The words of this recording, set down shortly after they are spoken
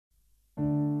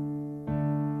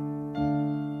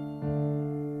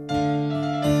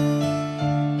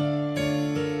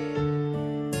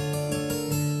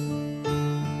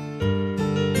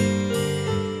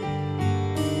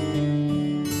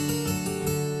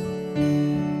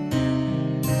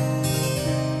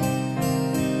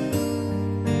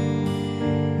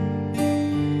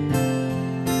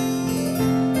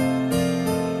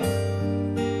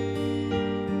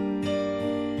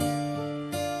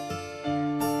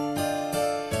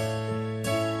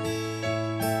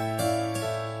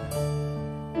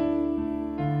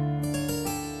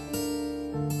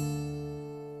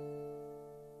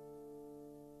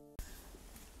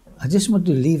I just want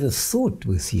to leave a thought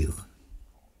with you.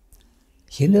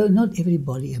 You know, not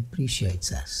everybody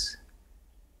appreciates us.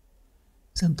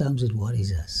 Sometimes it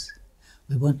worries us.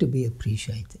 We want to be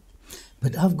appreciated.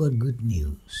 But I've got good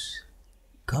news.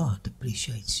 God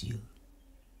appreciates you.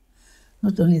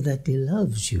 Not only that, He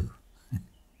loves you.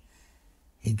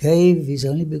 He gave His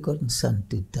only begotten Son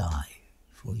to die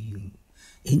for you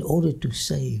in order to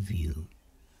save you.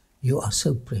 You are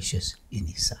so precious in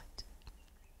His sight.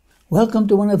 Welcome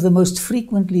to one of the most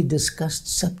frequently discussed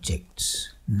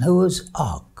subjects, Noah's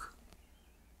Ark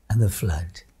and the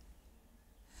flood.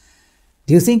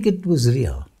 Do you think it was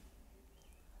real?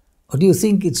 Or do you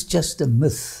think it's just a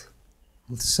myth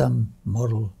with some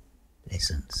moral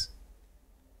lessons?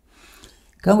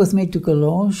 Come with me to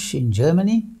Cologne in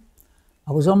Germany.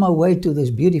 I was on my way to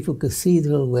this beautiful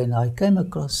cathedral when I came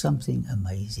across something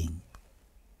amazing.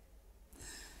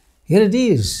 Here it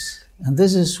is, and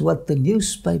this is what the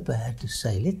newspaper had to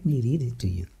say. Let me read it to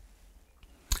you.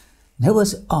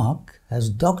 Noah's Ark has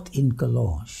docked in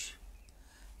Cologne,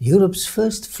 Europe's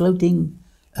first floating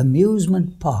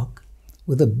amusement park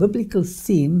with a biblical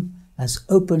theme has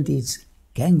opened its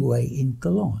gangway in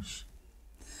Cologne.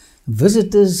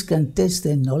 Visitors can test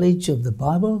their knowledge of the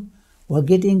Bible while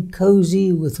getting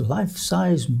cozy with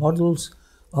life-size models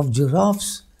of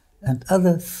giraffes and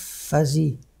other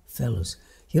fuzzy fellows.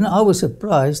 You know, I was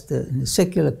surprised that in a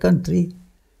secular country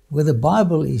where the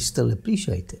Bible is still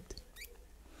appreciated.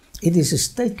 It is a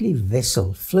stately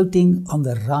vessel floating on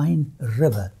the Rhine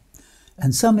River,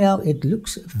 and somehow it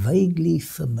looks vaguely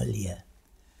familiar.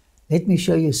 Let me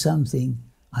show you something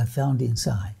I found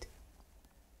inside.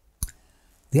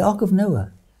 The Ark of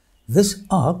Noah. This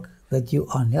ark that you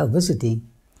are now visiting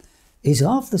is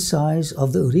half the size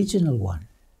of the original one.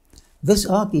 This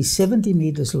ark is 70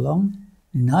 meters long,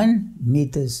 9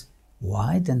 meters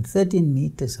wide and 13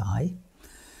 meters high.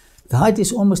 The height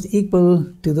is almost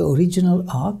equal to the original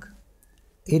ark.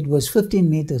 It was 15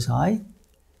 meters high,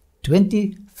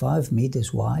 25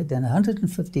 meters wide and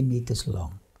 150 meters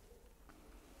long.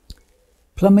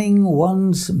 Plumbing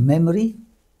one's memory,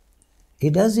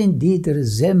 it does indeed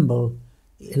resemble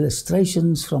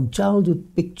illustrations from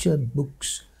childhood picture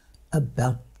books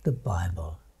about the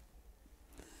Bible.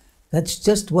 That's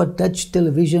just what Dutch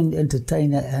television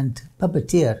entertainer and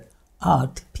puppeteer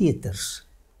Art Peters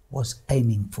was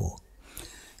aiming for.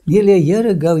 Nearly a year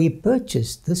ago he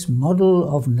purchased this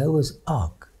model of Noah's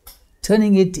Ark,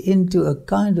 turning it into a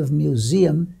kind of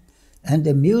museum and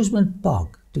amusement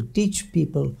park to teach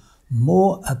people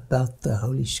more about the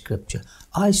Holy Scripture.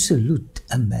 I salute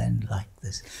a man like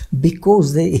this,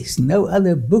 because there is no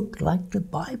other book like the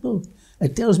Bible.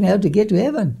 It tells me how to get to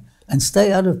heaven and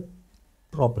stay out of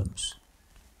problems.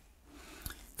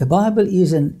 The Bible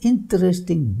is an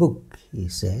interesting book, he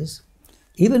says,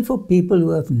 even for people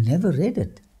who have never read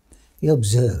it. He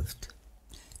observed,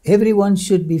 everyone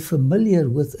should be familiar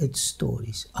with its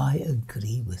stories. I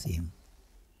agree with him.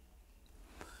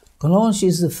 Cologne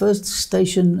is the first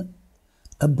station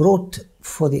abroad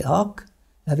for the Ark,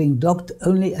 having docked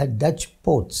only at Dutch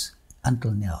ports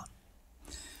until now.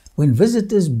 When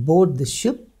visitors board the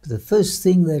ship, the first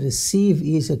thing they receive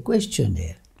is a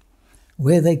questionnaire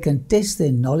where they can test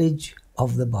their knowledge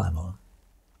of the Bible.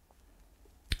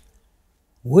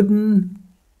 Wooden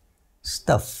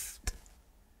stuffed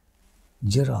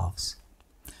giraffes.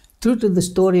 True to the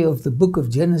story of the book of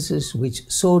Genesis, which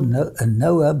saw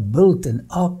Noah build an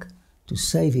ark to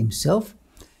save himself,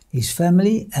 his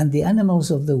family and the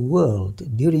animals of the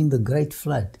world during the Great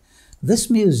Flood, this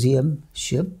museum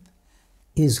ship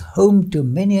is home to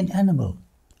many an animal,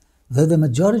 though the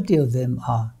majority of them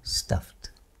are stuffed.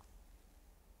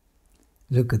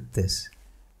 Look at this.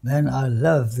 Man, I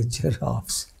love the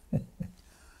giraffes.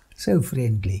 So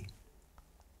friendly.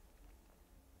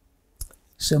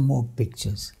 Some more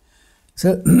pictures.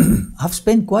 So I've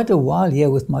spent quite a while here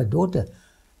with my daughter,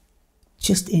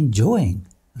 just enjoying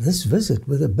this visit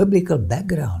with a biblical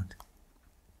background.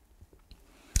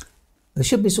 The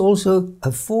ship is also a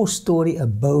 4-story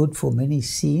abode for many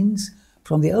scenes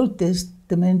from the Old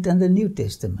Testament and the New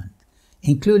Testament,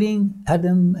 including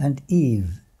Adam and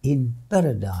Eve in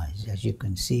paradise, as you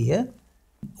can see here.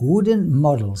 Wooden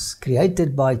models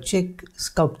created by Czech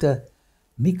sculptor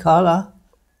Michala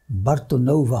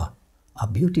Bartonova are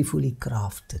beautifully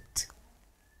crafted.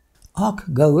 Ark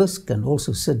goers can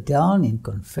also sit down in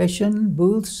confession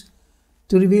booths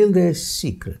to reveal their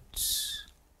secrets.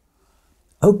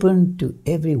 Open to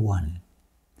everyone.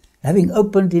 Having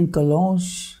opened in Cologne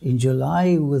in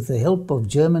July with the help of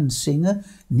German singer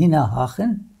Nina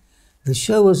Hagen, the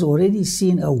show has already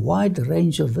seen a wide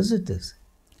range of visitors.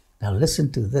 Now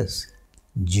listen to this.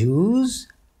 Jews,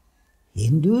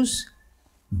 Hindus,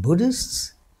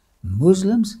 Buddhists,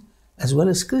 Muslims, as well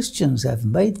as Christians have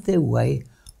made their way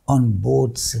on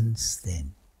board since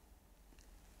then.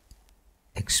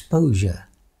 Exposure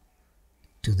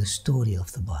to the story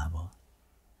of the Bible.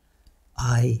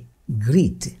 I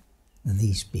greet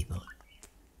these people.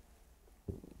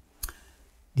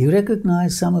 Do you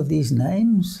recognize some of these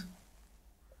names?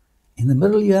 In the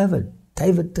middle you have it,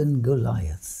 David and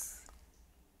Goliath.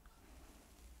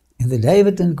 In the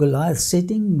David and Goliath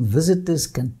setting, visitors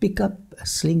can pick up a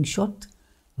slingshot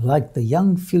like the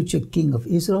young future king of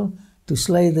Israel to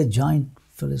slay the giant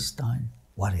Philistine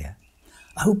warrior.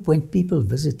 I hope when people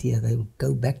visit here, they will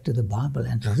go back to the Bible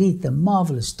and read the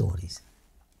marvelous stories.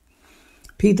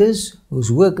 Peters,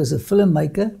 whose work as a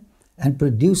filmmaker and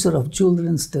producer of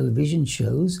children's television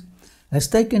shows, has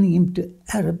taken him to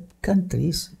Arab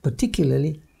countries,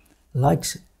 particularly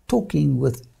likes talking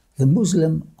with the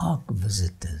Muslim Ark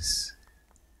visitors.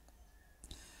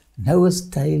 Noah's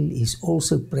tale is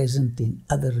also present in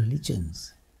other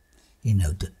religions, he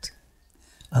noted.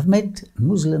 I've met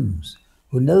Muslims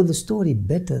who know the story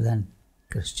better than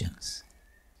Christians.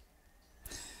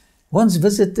 Once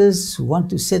visitors want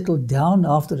to settle down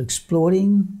after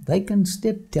exploring, they can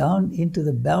step down into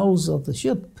the bowels of the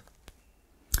ship.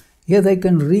 Here they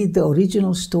can read the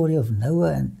original story of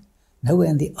Noah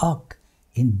and the Ark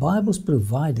in Bibles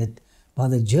provided by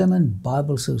the German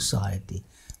Bible Society.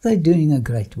 They're doing a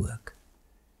great work.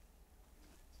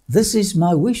 This is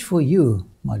my wish for you,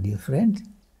 my dear friend.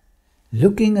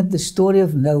 Looking at the story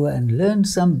of Noah and learn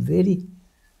some very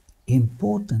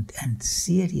important and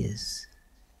serious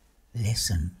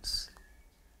lessons.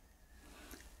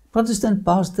 Protestant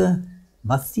pastor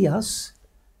Matthias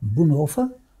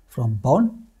Bonhoeffer from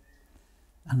Bonn,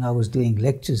 and I was doing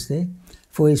lectures there,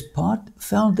 for his part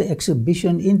found the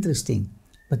exhibition interesting,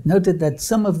 but noted that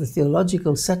some of the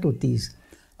theological subtleties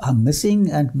are missing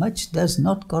and much does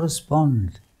not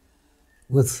correspond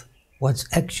with what's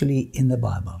actually in the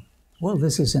Bible. Well,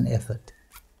 this is an effort.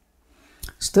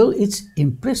 Still, it's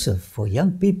impressive for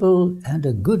young people and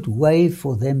a good way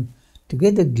for them to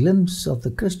get a glimpse of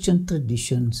the Christian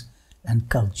traditions and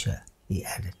culture, he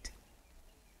added.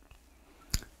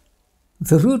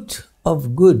 The root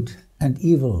of good and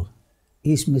evil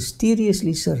is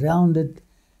mysteriously surrounded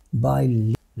by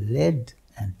lead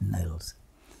and nails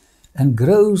and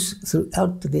grows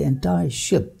throughout the entire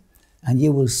ship, and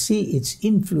you will see its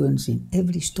influence in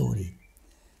every story.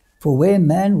 For where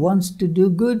man wants to do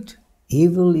good,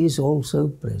 evil is also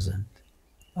present.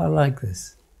 I like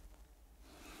this.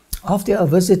 After our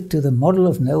visit to the model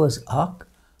of Noah's Ark,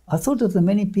 I thought of the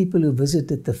many people who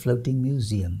visited the floating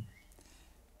museum.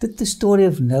 Did the story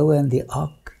of Noah and the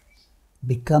Ark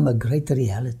become a greater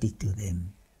reality to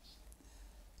them?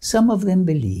 Some of them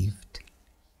believed,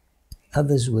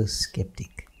 others were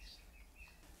skeptic.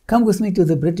 Come with me to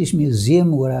the British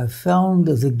Museum, where I found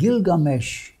the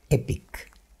Gilgamesh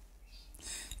epic.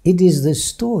 It is the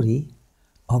story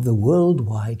of the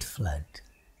worldwide flood.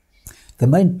 The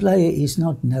main player is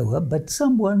not Noah, but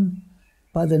someone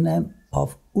by the name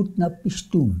of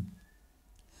Utnapishtim.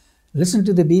 Listen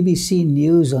to the BBC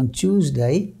News on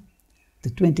Tuesday, the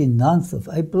 29th of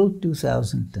April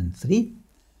 2003.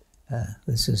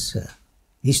 This is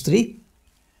history,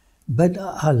 but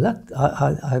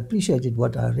I appreciated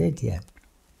what I read here.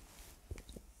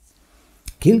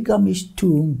 Gilgamesh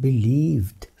tomb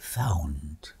believed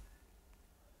found.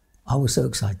 I was so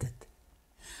excited.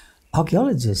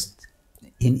 Archaeologists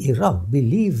in Iraq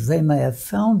believe they may have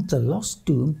found the lost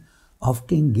tomb of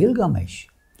King Gilgamesh,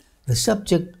 the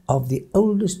subject of the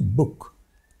oldest book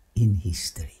in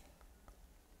history.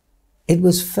 It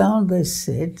was found, they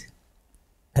said,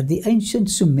 at the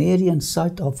ancient Sumerian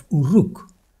site of Uruk,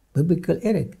 biblical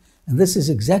Erech. And this is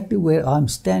exactly where I'm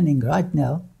standing right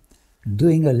now,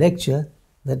 doing a lecture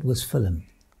that was filmed.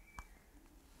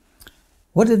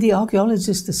 What did the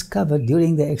archaeologists discover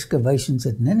during their excavations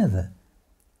at Nineveh?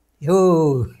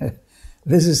 Oh,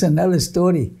 this is another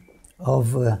story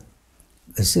of the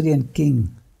Syrian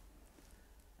king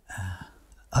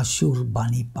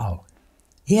Ashurbanipal.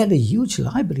 He had a huge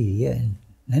library here in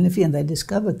Nineveh, and they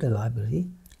discovered the library,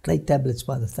 clay tablets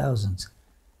by the thousands.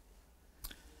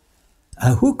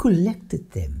 Who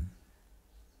collected them?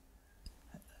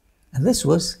 And this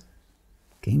was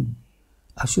King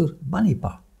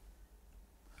Ashurbanipal,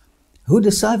 who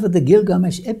deciphered the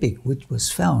Gilgamesh epic, which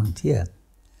was found here.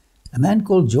 A man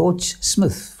called George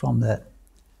Smith from the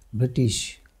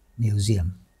British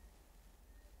Museum.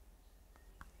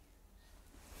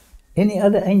 Any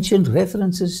other ancient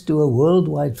references to a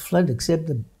worldwide flood except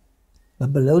the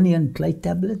Babylonian clay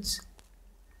tablets?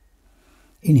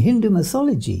 In Hindu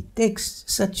mythology,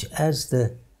 texts such as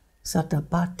the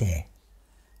Satapatha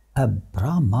a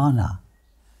Brahmana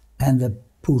and the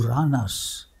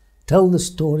Puranas tell the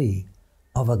story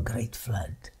of a great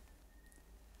flood.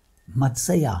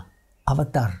 Matsya,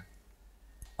 avatar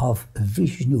of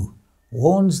Vishnu,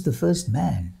 warns the first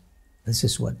man. This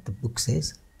is what the book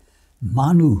says.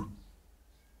 Manu,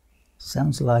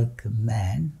 sounds like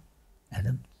man,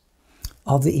 Adam,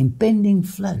 of the impending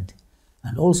flood,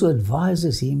 and also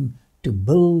advises him to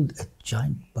build a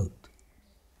giant boat.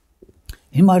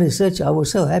 In my research, I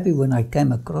was so happy when I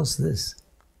came across this.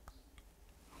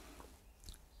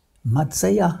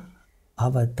 Matsya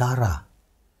Avatara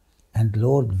and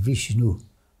Lord Vishnu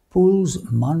pulls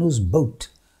Manu's boat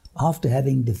after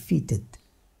having defeated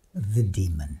the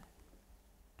demon.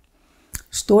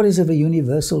 Stories of a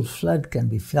universal flood can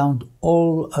be found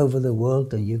all over the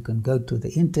world, and you can go to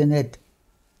the internet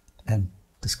and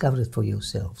discover it for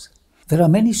yourselves. There are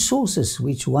many sources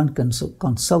which one can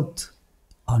consult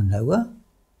on Noah,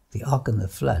 the ark and the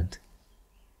flood.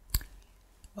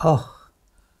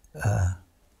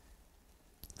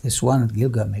 This one,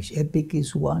 Gilgamesh epic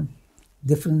is one.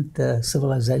 Different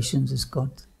civilizations has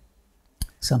got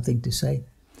something to say.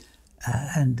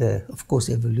 And of course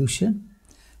evolution.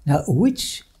 Now,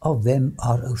 which of them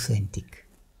are authentic?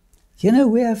 You know,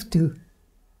 we have to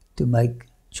make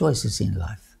choices in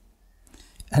life.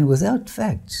 And without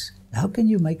facts, how can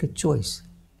you make a choice?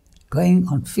 Going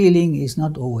on feeling is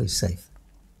not always safe.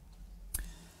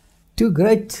 Two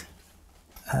great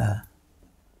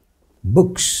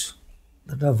books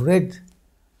that I've read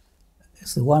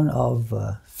is the one of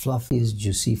Flavius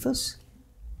Josephus,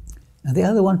 and the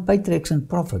other one, Patriarchs and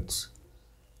Prophets,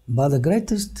 by the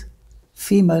greatest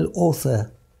female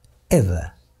author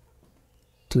ever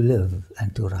to live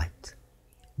and to write.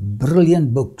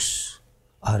 Brilliant books,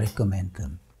 I recommend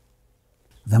them.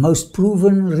 The most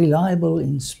proven, reliable,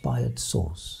 inspired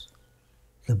source,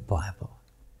 the Bible.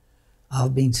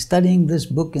 I've been studying this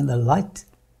book in the light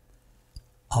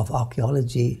of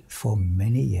archaeology for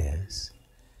many years.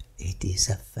 It is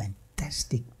a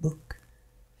fantastic book.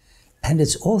 And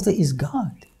its author is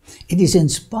God. It is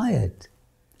inspired.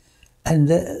 And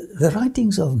the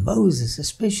writings of Moses,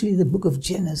 especially the book of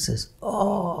Genesis,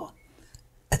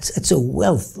 it's a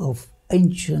wealth of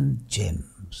ancient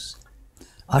gems.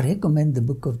 I recommend the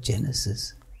book of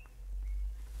Genesis.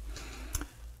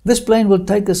 This plane will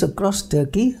take us across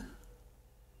Turkey,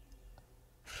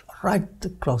 right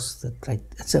across the great,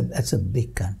 it's a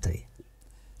big country,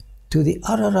 to the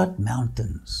Ararat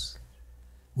mountains.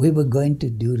 We were going to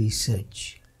do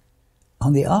research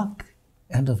on the Ark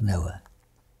and of Noah.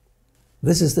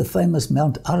 This is the famous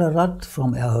Mount Ararat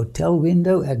from our hotel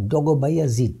window at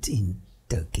Dogobayazit in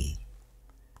Turkey.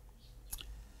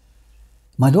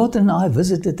 My daughter and I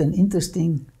visited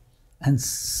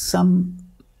some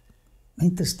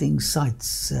interesting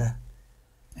sites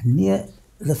near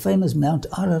the famous Mount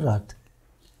Ararat.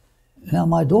 Now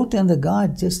my daughter and the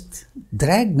guide just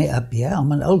dragged me up here.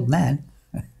 I'm an old man.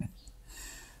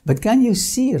 But can you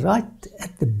see right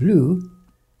at the blue,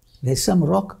 there's some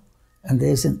rock and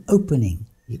there's an opening.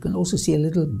 You can also see a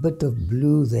little bit of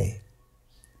blue there.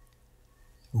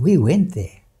 We went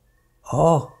there.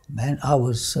 Oh man, I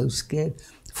was so scared.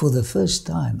 For the first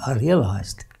time, I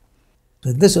realized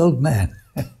that this old man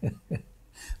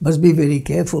must be very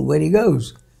careful where he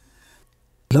goes.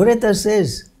 Loretta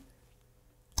says,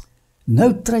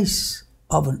 no trace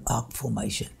of an arc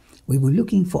formation. We were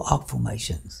looking for arc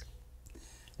formations.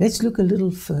 Let's look a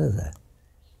little further.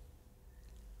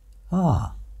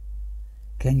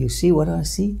 Can you see what I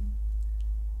see?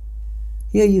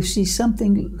 Here you see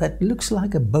something that looks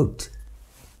like a boat.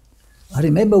 I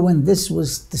remember when this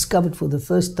was discovered for the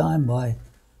first time by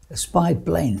a spy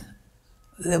plane.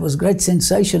 There was great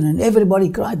sensation and everybody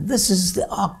cried, this is the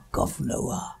Ark of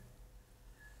Noah.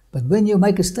 But when you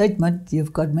make a statement,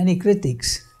 you've got many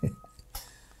critics.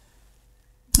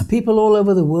 People all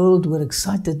over the world were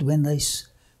excited when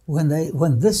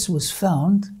this was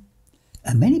found,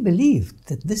 and many believed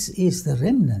that this is the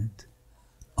remnant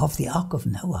of the Ark of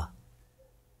Noah.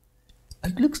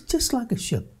 It looks just like a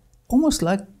ship, almost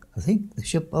like, I think, the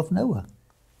ship of Noah.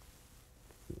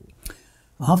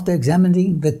 After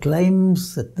examining the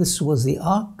claims that this was the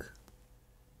Ark,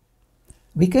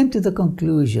 we came to the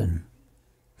conclusion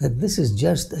that this is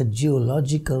just a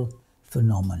geological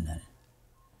phenomenon.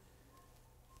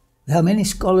 There are many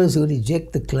scholars who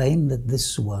reject the claim that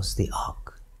this was the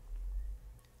Ark.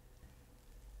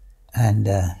 And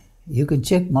you can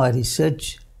check my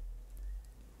research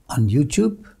on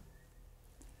YouTube,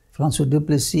 Francois du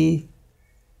Plessis,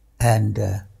 and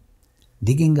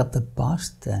Digging Up the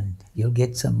Past, and you'll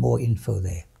get some more info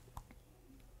there.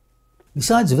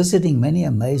 Besides visiting many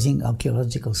amazing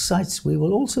archaeological sites, we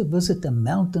will also visit a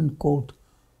mountain called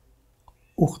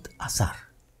UgeTube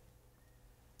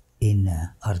in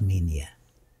Armenia,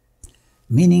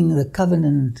 meaning the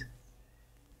covenant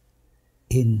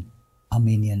in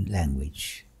Armenian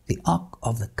language, the Ark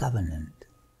of the Covenant.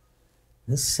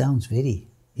 This sounds very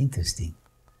interesting.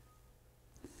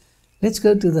 Let's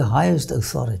go to the highest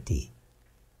authority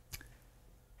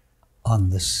on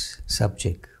this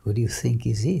subject. Who do you think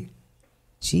is he?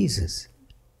 Jesus.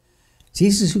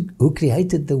 Jesus who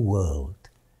created the world,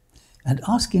 and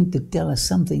ask him to tell us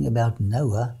something about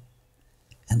Noah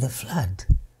and the flood.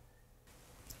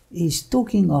 He's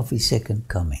talking of his second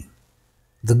coming,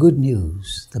 the good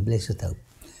news, the blessed hope.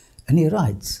 And he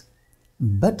writes,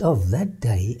 "But of that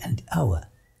day and hour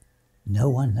no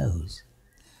one knows,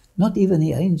 not even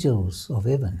the angels of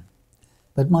heaven,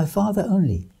 but my Father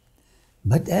only.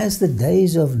 But as the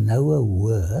days of Noah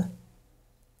were,"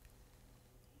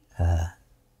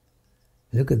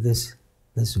 look at this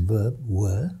verb,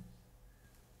 were,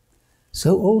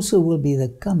 "so also will be the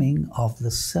coming of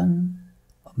the Son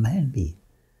of Man be."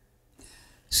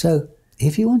 So,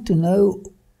 if you want to know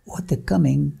what the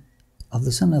coming of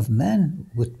the Son of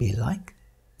Man would be like,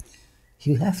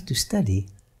 you have to study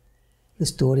the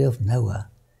story of Noah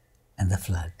and the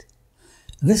flood.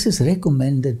 This is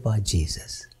recommended by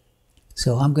Jesus.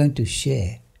 So I'm going to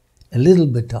share a little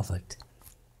bit of it.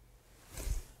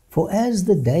 "For as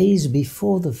the days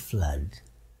before the flood,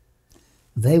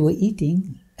 they were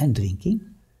eating and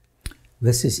drinking,"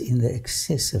 this is in the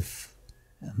excessive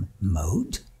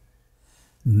mode,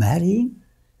 "marrying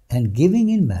and giving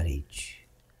in marriage,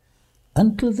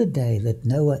 until the day that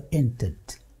Noah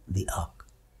entered the ark."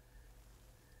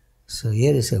 So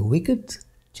here is a wicked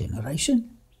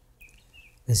generation.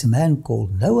 There's a man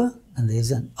called Noah, and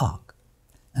there's an ark.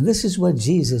 And this is what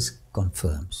Jesus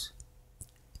confirms.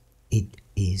 It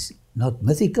is not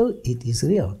mythical, it is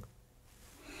real.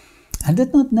 "And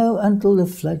did not know until the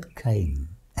flood came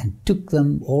and took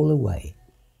them all away.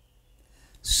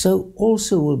 So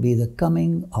also will be the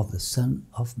coming of the Son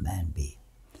of Man be."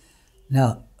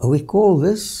 Now, we call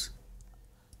this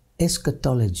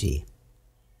eschatology.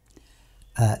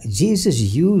 Jesus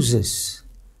uses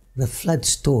the flood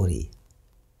story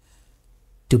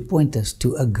to point us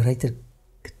to a greater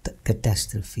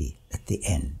catastrophe at the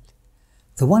end.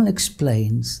 The one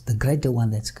explains the greater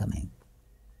one that's coming.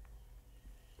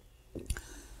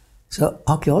 So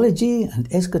archaeology and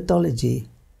eschatology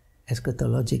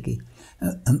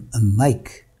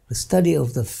make the study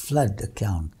of the flood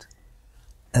account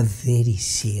a very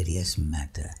serious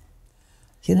matter.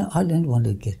 You know, I don't want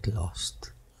to get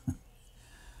lost.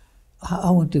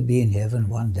 I want to be in heaven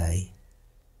one day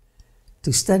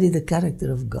to study the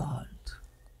character of God.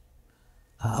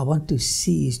 I want to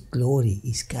see His glory,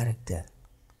 His character.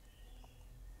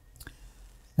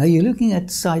 Now you're looking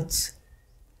at sites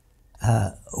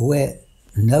where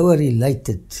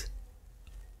Noah-related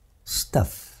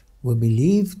stuff were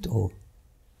believed or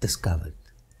discovered.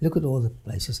 Look at all the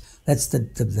places. That's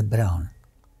the brown.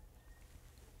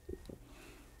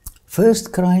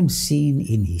 First crime scene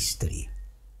in history.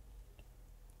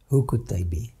 Who could they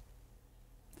be?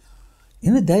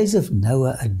 In the days of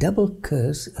Noah, a double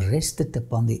curse rested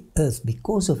upon the earth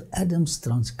because of Adam's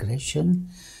transgression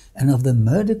and of the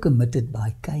murder committed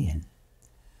by Cain.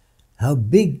 How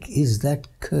big is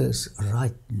that curse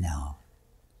right now?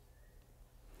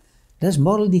 Does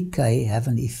moral decay have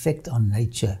an effect on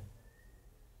nature?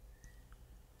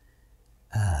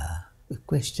 A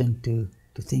question to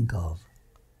think of.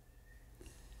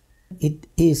 It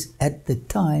is at the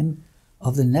time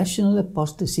of the national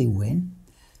apostasy when,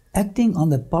 acting on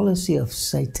the policy of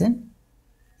Satan,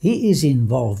 he is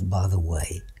involved, by the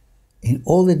way, in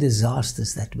all the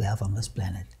disasters that we have on this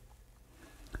planet.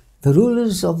 The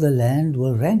rulers of the land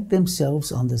will rank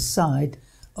themselves on the side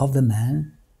of the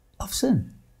man of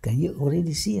sin. Can you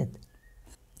already see it?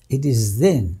 It is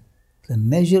then the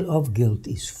measure of guilt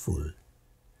is full.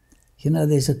 You know,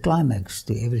 there's a climax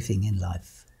to everything in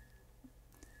life.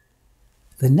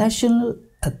 The national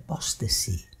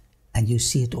apostasy, and you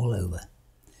see it all over,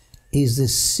 is the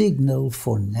signal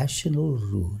for national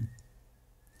ruin.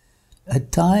 A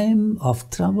time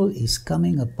of trouble is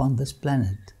coming upon this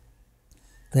planet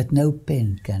that no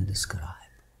pen can describe.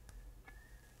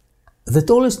 The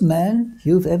tallest man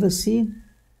you've ever seen?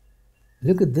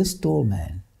 Look at this tall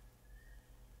man.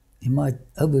 In my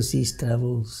overseas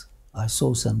travels, I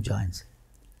saw some giants.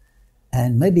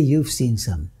 And maybe you've seen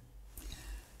some.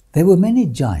 There were many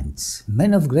giants,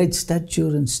 men of great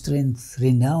stature and strength,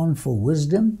 renowned for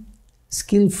wisdom,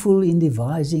 skillful in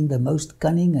devising the most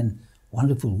cunning and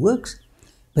wonderful works,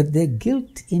 but their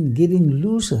guilt in giving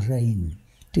loose rein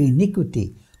to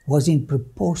iniquity was in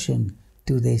proportion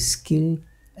to their skill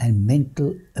and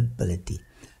mental ability.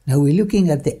 Now we're looking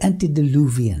at the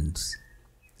antediluvians,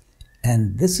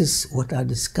 and this is what I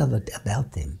discovered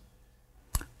about them.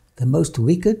 The most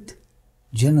wicked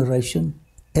generation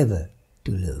ever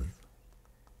to live.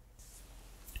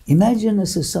 Imagine a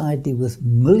society with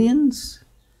millions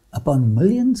upon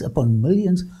millions upon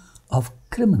millions of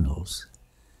criminals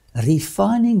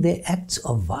refining their acts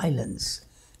of violence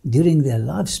during their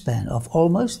lifespan of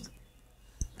almost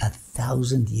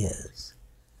 1,000 years.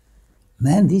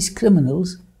 Man, these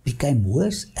criminals became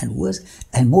worse and worse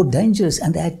and more dangerous,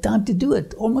 and they had time to do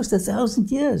it, almost 1,000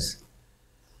 years.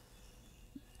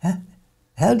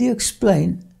 How do you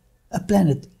explain a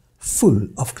planet full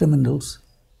of criminals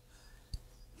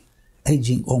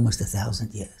aging almost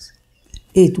 1,000 years?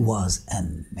 It was a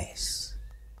mess.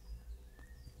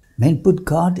 Men put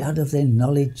God out of their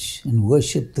knowledge and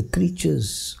worshipped the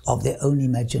creatures of their own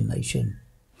imagination.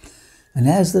 And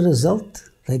as the result,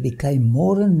 they became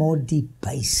more and more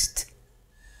debased.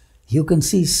 You can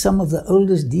see some of the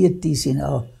oldest deities in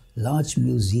our large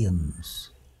museums.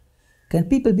 Can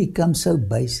people become so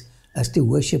base as to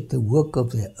worship the work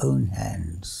of their own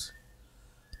hands?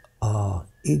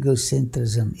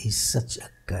 Egocentrism is such a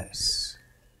curse.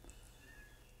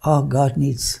 God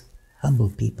needs humble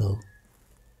people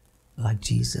like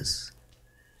Jesus.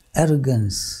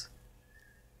 Arrogance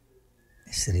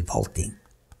is revolting.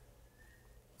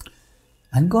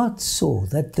 And God saw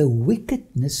that the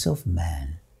wickedness of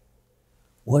man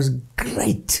was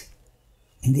great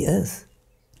in the earth,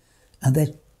 and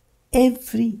that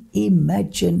every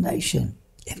imagination,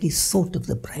 every thought of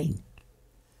the brain,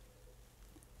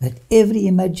 that every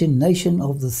imagination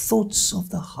of the thoughts of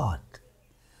the heart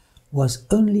was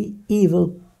only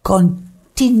evil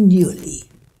continually.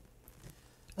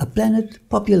 A planet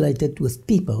populated with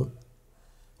people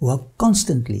who are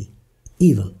constantly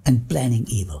evil and planning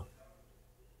evil.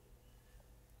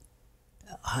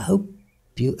 I hope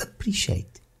you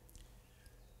appreciate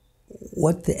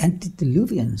what the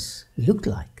antediluvians looked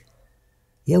like.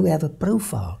 Here we have a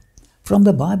profile from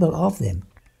the Bible of them.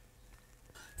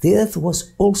 The earth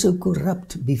was also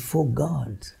corrupt before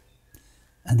God,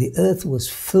 and the earth was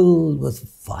filled with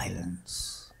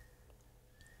violence.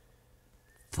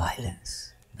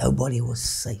 Violence. Nobody was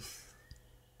safe.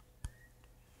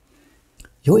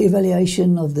 Your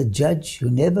evaluation of the judge who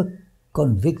never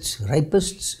convicts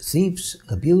rapists, thieves,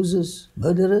 abusers,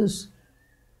 murderers,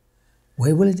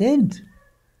 where will it end?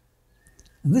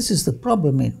 And this is the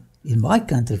problem in my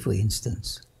country, for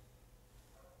instance.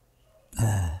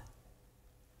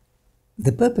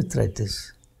 The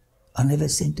perpetrators are never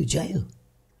sent to jail.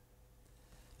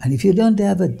 And if you don't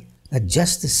have a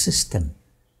justice system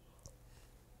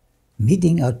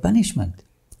meting out punishment,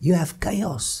 you have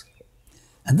chaos.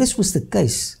 And this was the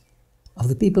case of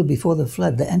the people before the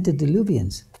flood, the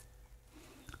antediluvians.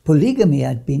 Polygamy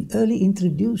had been early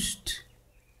introduced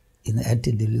in the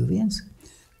antediluvians,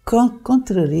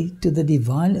 contrary to the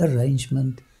divine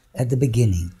arrangement at the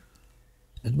beginning.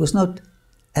 It was not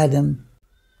Adam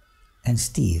and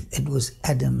Steve, it was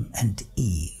Adam and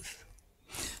Eve.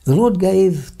 The Lord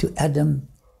gave to Adam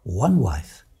one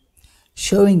wife,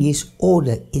 showing his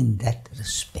order in that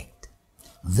respect.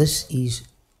 This is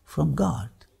from God,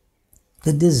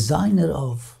 the designer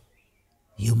of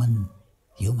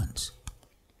humans.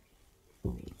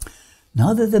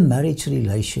 Neither the marriage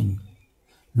relation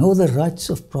nor the rights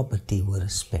of property were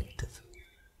respected.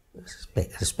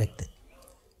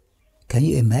 Can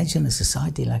you imagine a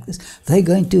society like this? They're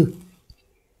going to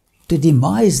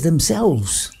demise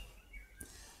themselves.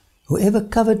 Whoever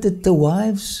coveted the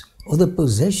wives or the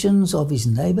possessions of his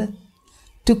neighbor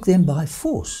took them by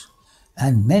force,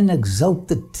 and men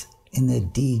exulted in their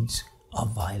deeds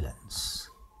of violence.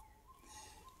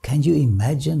 Can you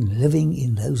imagine living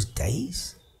in those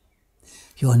days?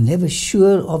 You are never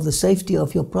sure of the safety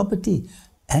of your property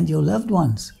and your loved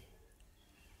ones.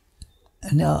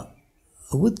 Now,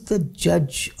 would the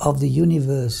judge of the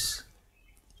universe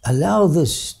allow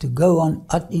this to go on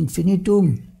ad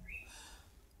infinitum?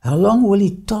 How long will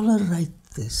he tolerate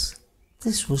this?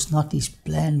 This was not his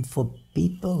plan for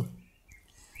people.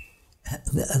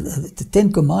 The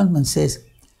Ten Commandments says,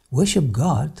 worship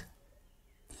God,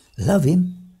 love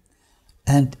Him,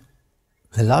 and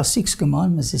the last 6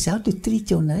 commandments is how to treat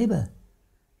your neighbor.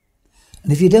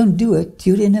 And if you don't do it,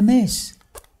 you're in a mess.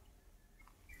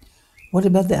 What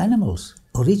about the animals?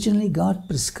 Originally, God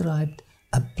prescribed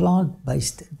a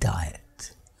plant-based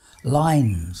diet.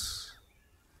 Lions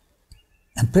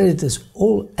and predators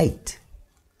all ate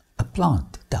a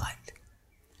plant diet.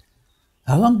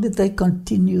 How long did they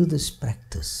continue this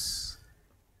practice?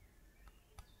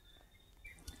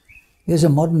 Here's a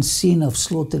modern scene of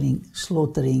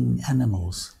slaughtering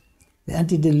animals. The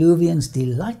antediluvians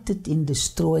delighted in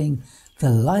destroying the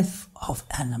life of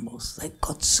animals. They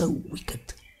got so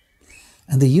wicked.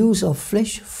 And the use of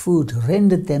flesh food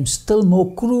rendered them still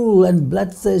more cruel and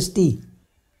bloodthirsty,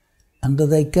 until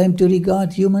they came to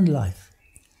regard human life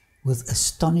with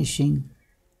astonishing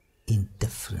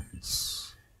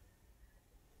indifference.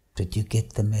 Did you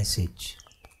get the message?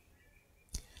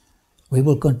 We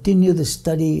will continue the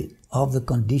study of the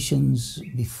conditions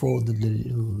before the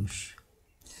deluge.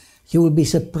 You will be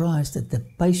surprised at the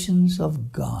patience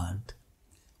of God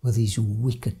with His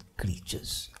wicked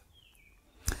creatures.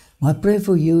 My prayer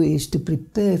for you is to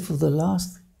prepare for the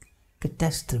last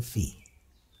catastrophe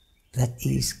that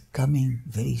is coming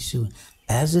very soon,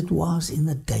 as it was in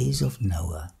the days of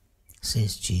Noah,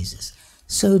 says Jesus.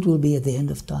 So it will be at the end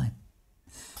of time.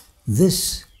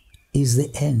 This is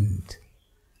the end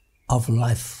of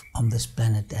life on this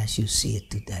planet as you see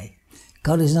it today.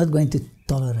 God is not going to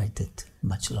tolerate it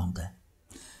much longer.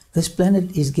 This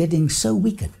planet is getting so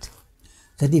wicked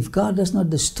that if God does not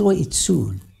destroy it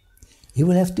soon, He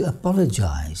will have to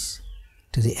apologize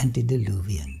to the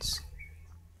antediluvians.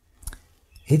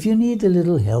 If you need a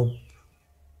little help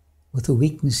with a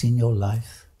weakness in your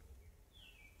life,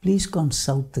 please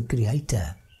consult the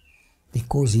Creator,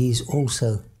 because He is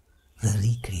also the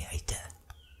Recreator.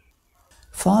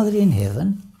 Father in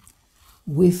heaven,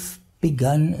 we've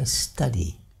begun a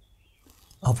study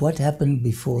of what happened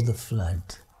before the flood.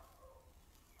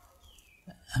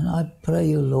 And I pray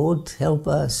you, Lord, help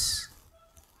us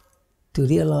to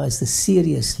realize the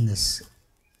seriousness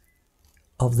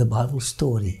of the Bible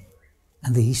story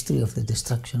and the history of the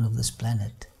destruction of this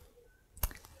planet.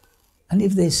 And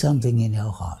if there's something in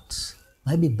our hearts,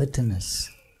 maybe bitterness,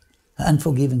 an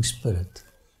unforgiving spirit,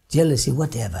 jealousy,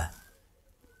 whatever,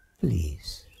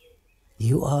 please,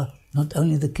 you are not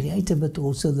only the Creator but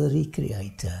also the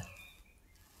Recreator.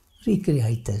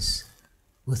 Recreate us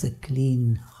with a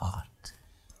clean heart.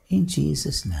 In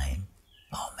Jesus' name,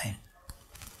 Amen.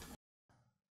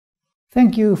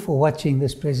 Thank you for watching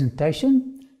this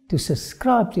presentation. To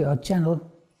subscribe to our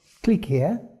channel, click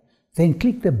here, then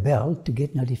click the bell to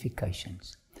get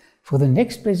notifications. For the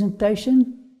next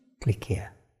presentation, click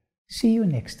here. See you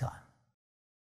next time.